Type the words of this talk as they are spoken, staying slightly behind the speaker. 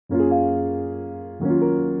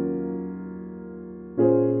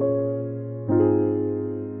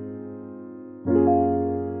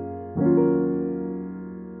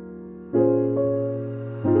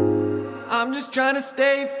I'm just trying to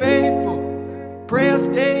stay faithful, pray I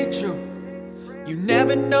stay true. You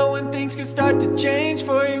never know when things can start to change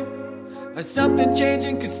for you, or something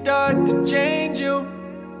changing could start to change you.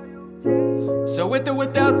 So with or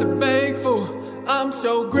without the thankful, I'm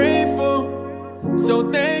so grateful,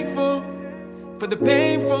 so thankful for the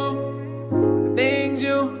painful things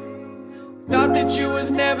you thought that you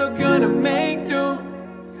was never gonna make through.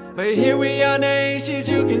 But here we are now, ain't shit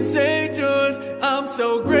you can say to us. I'm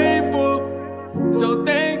so grateful, so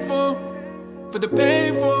thankful for the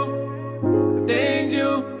painful things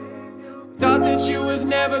you thought that you was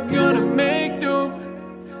never gonna make through.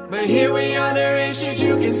 But here we are, there ain't shit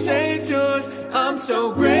you can say to us. I'm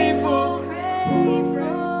so grateful,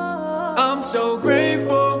 I'm so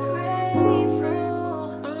grateful,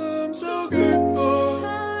 I'm so grateful,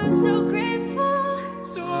 I'm so grateful,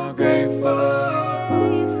 so grateful.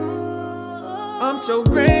 I'm so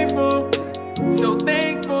grateful, so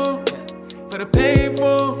thankful for the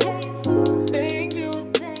painful things you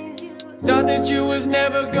thought that you was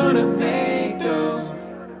never gonna make through.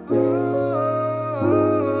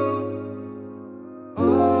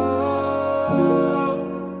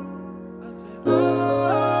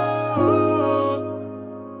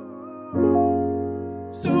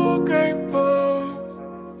 So grateful.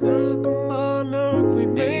 Look, come on, look, we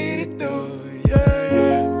made it through,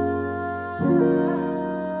 yeah.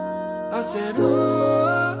 I said,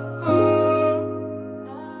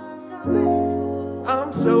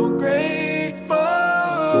 I'm so grateful.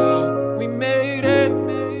 We made it.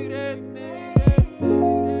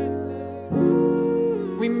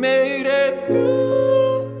 We made it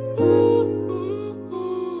through.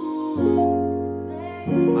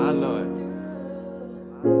 My Lord.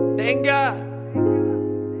 Thank God.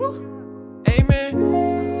 Woo. Amen.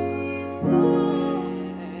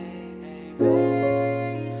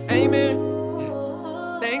 Amen.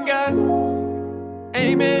 Thank God.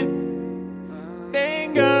 Amen.